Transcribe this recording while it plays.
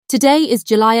Today is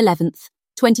July 11th,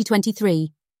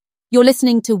 2023. You're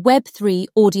listening to Web3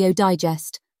 Audio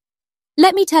Digest.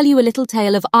 Let me tell you a little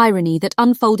tale of irony that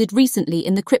unfolded recently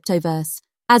in the cryptoverse,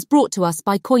 as brought to us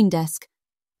by CoinDesk.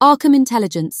 Arkham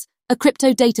Intelligence, a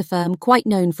crypto data firm quite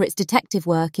known for its detective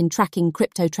work in tracking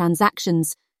crypto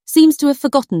transactions, seems to have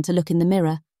forgotten to look in the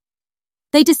mirror.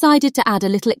 They decided to add a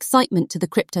little excitement to the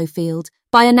crypto field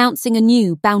by announcing a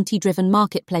new bounty-driven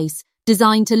marketplace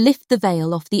designed to lift the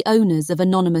veil off the owners of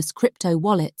anonymous crypto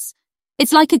wallets.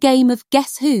 It's like a game of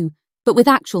Guess Who, but with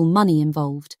actual money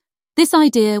involved. This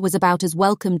idea was about as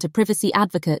welcome to privacy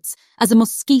advocates as a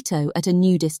mosquito at a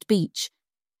nudist beach.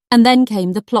 And then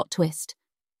came the plot twist.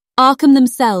 Arkham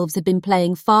themselves had been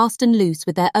playing fast and loose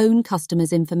with their own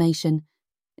customers' information.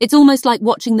 It's almost like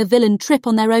watching the villain trip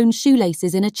on their own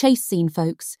shoelaces in a chase scene,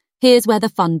 folks. Here's where the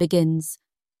fun begins.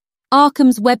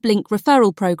 Arkham's weblink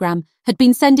referral program had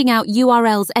been sending out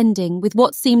URLs ending with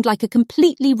what seemed like a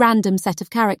completely random set of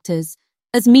characters,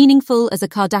 as meaningful as a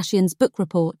Kardashian's book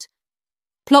report.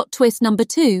 Plot twist number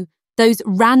 2, those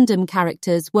random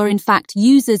characters were in fact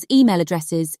users' email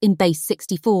addresses in base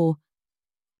 64.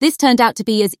 This turned out to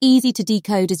be as easy to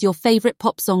decode as your favourite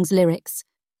pop song's lyrics.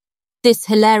 This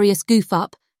hilarious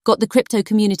goof-up got the crypto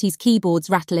community's keyboards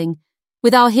rattling,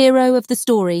 with our hero of the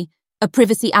story, a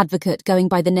privacy advocate going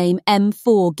by the name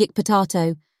M4 Gick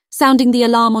Potato, sounding the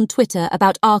alarm on Twitter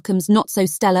about Arkham's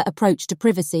not-so-stellar approach to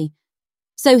privacy.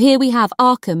 So here we have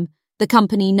Arkham, the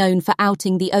company known for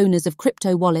outing the owners of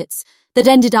crypto wallets that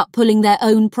ended up pulling their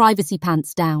own privacy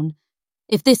pants down.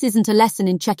 If this isn't a lesson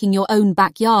in checking your own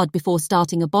backyard before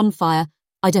starting a bonfire,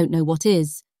 I don't know what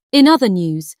is. In other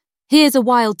news, here's a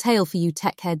wild tale for you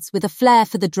tech heads with a flair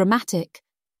for the dramatic.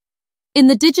 In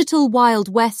the digital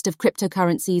Wild West of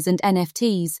cryptocurrencies and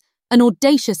NFTs, an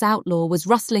audacious outlaw was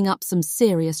rustling up some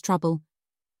serious trouble.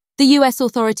 The US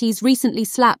authorities recently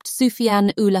slapped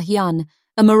Soufiane Oulahian,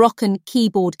 a Moroccan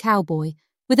keyboard cowboy,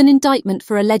 with an indictment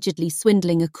for allegedly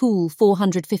swindling a cool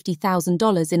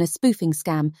 $450,000 in a spoofing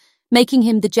scam, making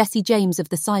him the Jesse James of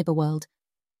the cyberworld.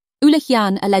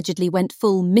 Oulahian allegedly went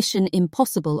full Mission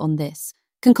Impossible on this,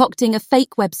 concocting a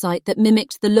fake website that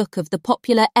mimicked the look of the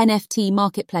popular NFT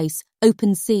marketplace,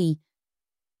 OpenSea.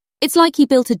 It's like he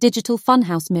built a digital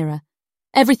funhouse mirror.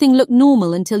 Everything looked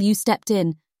normal until you stepped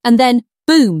in, and then,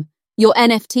 boom, your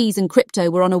NFTs and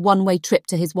crypto were on a one-way trip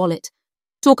to his wallet.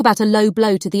 Talk about a low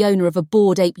blow to the owner of a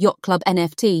Bored Ape Yacht Club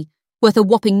NFT, worth a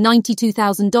whopping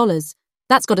 $92,000.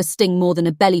 That's got to sting more than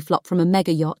a belly flop from a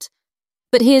mega yacht.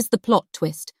 But here's the plot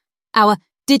twist. Our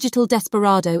digital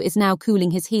desperado is now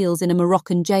cooling his heels in a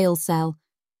Moroccan jail cell.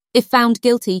 If found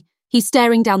guilty, he's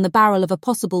staring down the barrel of a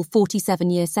possible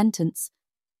 47-year sentence.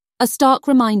 A stark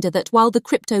reminder that while the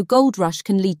crypto gold rush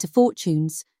can lead to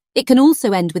fortunes, it can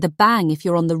also end with a bang if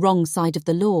you're on the wrong side of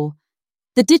the law.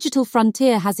 The digital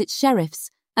frontier has its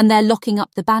sheriffs, and they're locking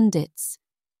up the bandits.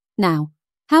 Now,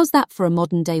 how's that for a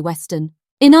modern-day Western?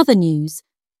 In other news,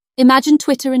 imagine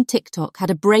Twitter and TikTok had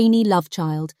a brainy love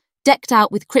child, decked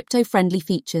out with crypto-friendly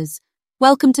features.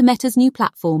 Welcome to Meta's new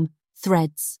platform,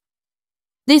 Threads.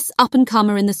 This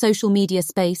up-and-comer in the social media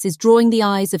space is drawing the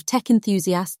eyes of tech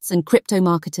enthusiasts and crypto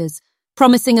marketers,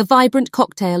 promising a vibrant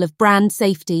cocktail of brand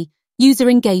safety, user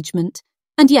engagement,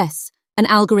 and yes, an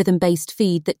algorithm-based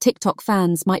feed that TikTok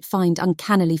fans might find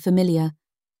uncannily familiar.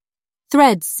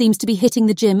 Threads seems to be hitting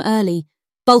the gym early,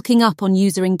 bulking up on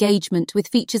user engagement with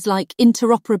features like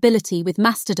interoperability with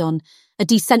Mastodon, a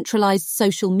decentralized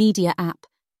social media app.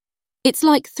 It's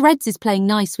like Threads is playing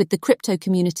nice with the crypto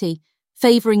community,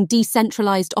 favoring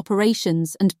decentralized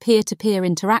operations and peer-to-peer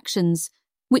interactions,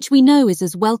 which we know is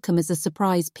as welcome as a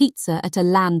surprise pizza at a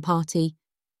LAN party.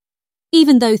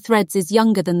 Even though Threads is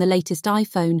younger than the latest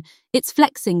iPhone, it's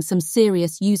flexing some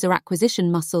serious user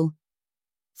acquisition muscle.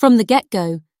 From the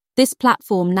get-go, this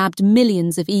platform nabbed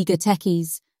millions of eager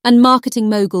techies, and marketing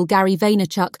mogul Gary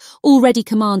Vaynerchuk already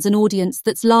commands an audience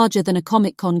that's larger than a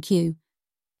Comic-Con queue.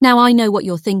 Now I know what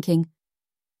you're thinking.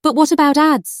 But what about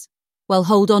ads? Well,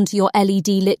 hold on to your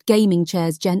LED-lit gaming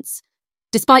chairs, gents.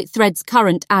 Despite Threads'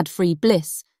 current ad-free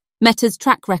bliss, Meta's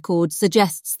track record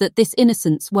suggests that this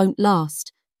innocence won't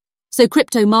last. So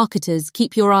crypto marketers,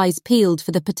 keep your eyes peeled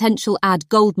for the potential ad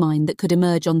goldmine that could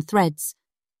emerge on Threads.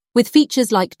 With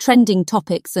features like trending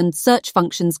topics and search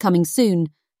functions coming soon,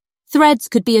 Threads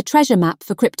could be a treasure map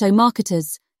for crypto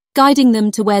marketers, guiding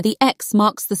them to where the X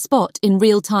marks the spot in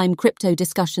real-time crypto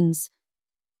discussions.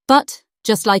 But,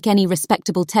 just like any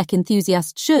respectable tech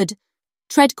enthusiast should,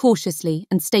 tread cautiously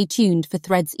and stay tuned for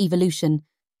Threads' evolution.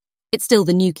 It's still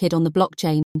the new kid on the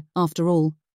blockchain, after all.